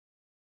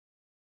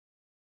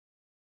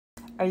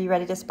Are you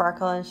ready to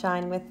sparkle and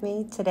shine with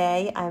me?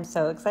 Today, I'm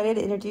so excited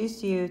to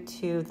introduce you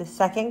to the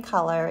second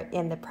color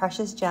in the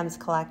Precious Gems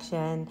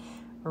collection,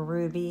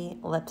 Ruby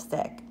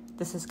Lipstick.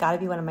 This has got to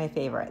be one of my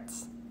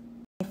favorites.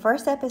 The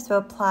first step is to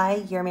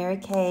apply your Mary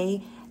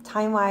Kay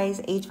Time-Wise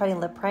Age Fighting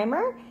Lip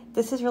Primer.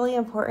 This is really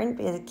important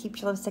because it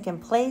keeps your lipstick in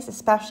place,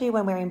 especially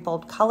when wearing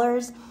bold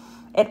colors.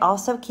 It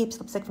also keeps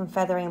lipstick from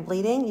feathering and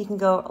bleeding. You can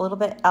go a little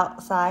bit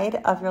outside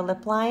of your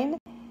lip line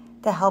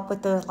to help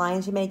with those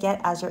lines you may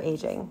get as you're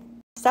aging.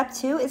 Step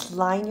 2 is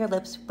line your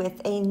lips with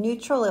a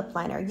neutral lip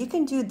liner. You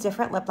can do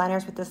different lip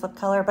liners with this lip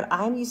color, but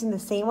I'm using the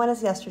same one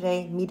as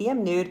yesterday,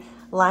 medium nude,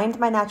 lined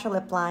my natural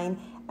lip line,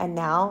 and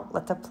now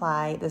let's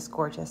apply this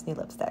gorgeous new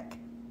lipstick.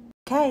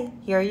 Okay,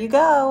 here you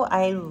go.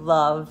 I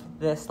love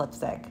this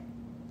lipstick.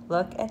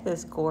 Look at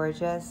this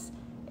gorgeous,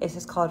 it's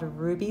just called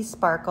Ruby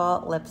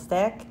Sparkle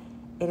Lipstick.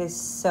 It is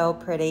so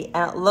pretty,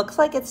 and it looks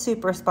like it's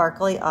super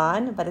sparkly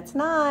on, but it's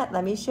not.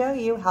 Let me show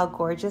you how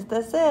gorgeous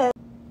this is.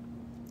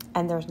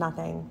 And there's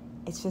nothing.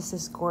 It's just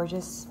this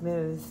gorgeous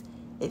smooth.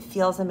 It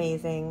feels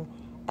amazing,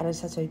 and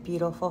it's such a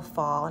beautiful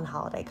fall and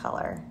holiday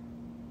color.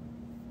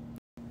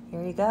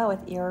 Here you go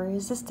with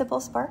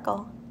irresistible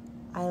sparkle.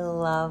 I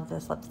love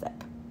this lipstick.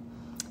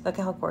 Look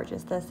at how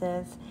gorgeous this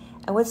is.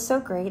 And what's so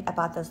great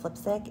about this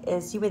lipstick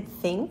is you would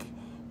think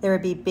there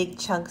would be big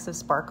chunks of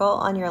sparkle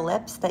on your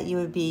lips that you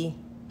would be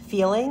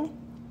feeling.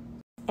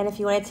 And if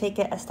you want to take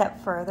it a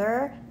step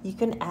further, you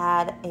can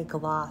add a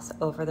gloss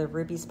over the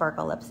Ruby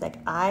Sparkle lipstick.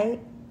 I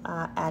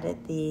added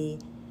the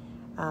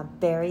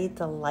Berry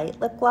Delight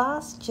lip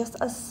gloss, just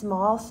a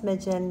small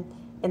smidgen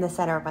in the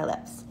center of my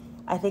lips.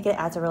 I think it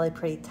adds a really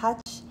pretty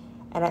touch,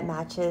 and it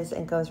matches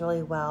and goes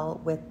really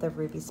well with the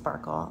Ruby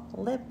Sparkle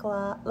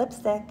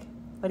lipstick.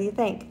 What do you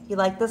think? You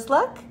like this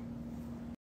look?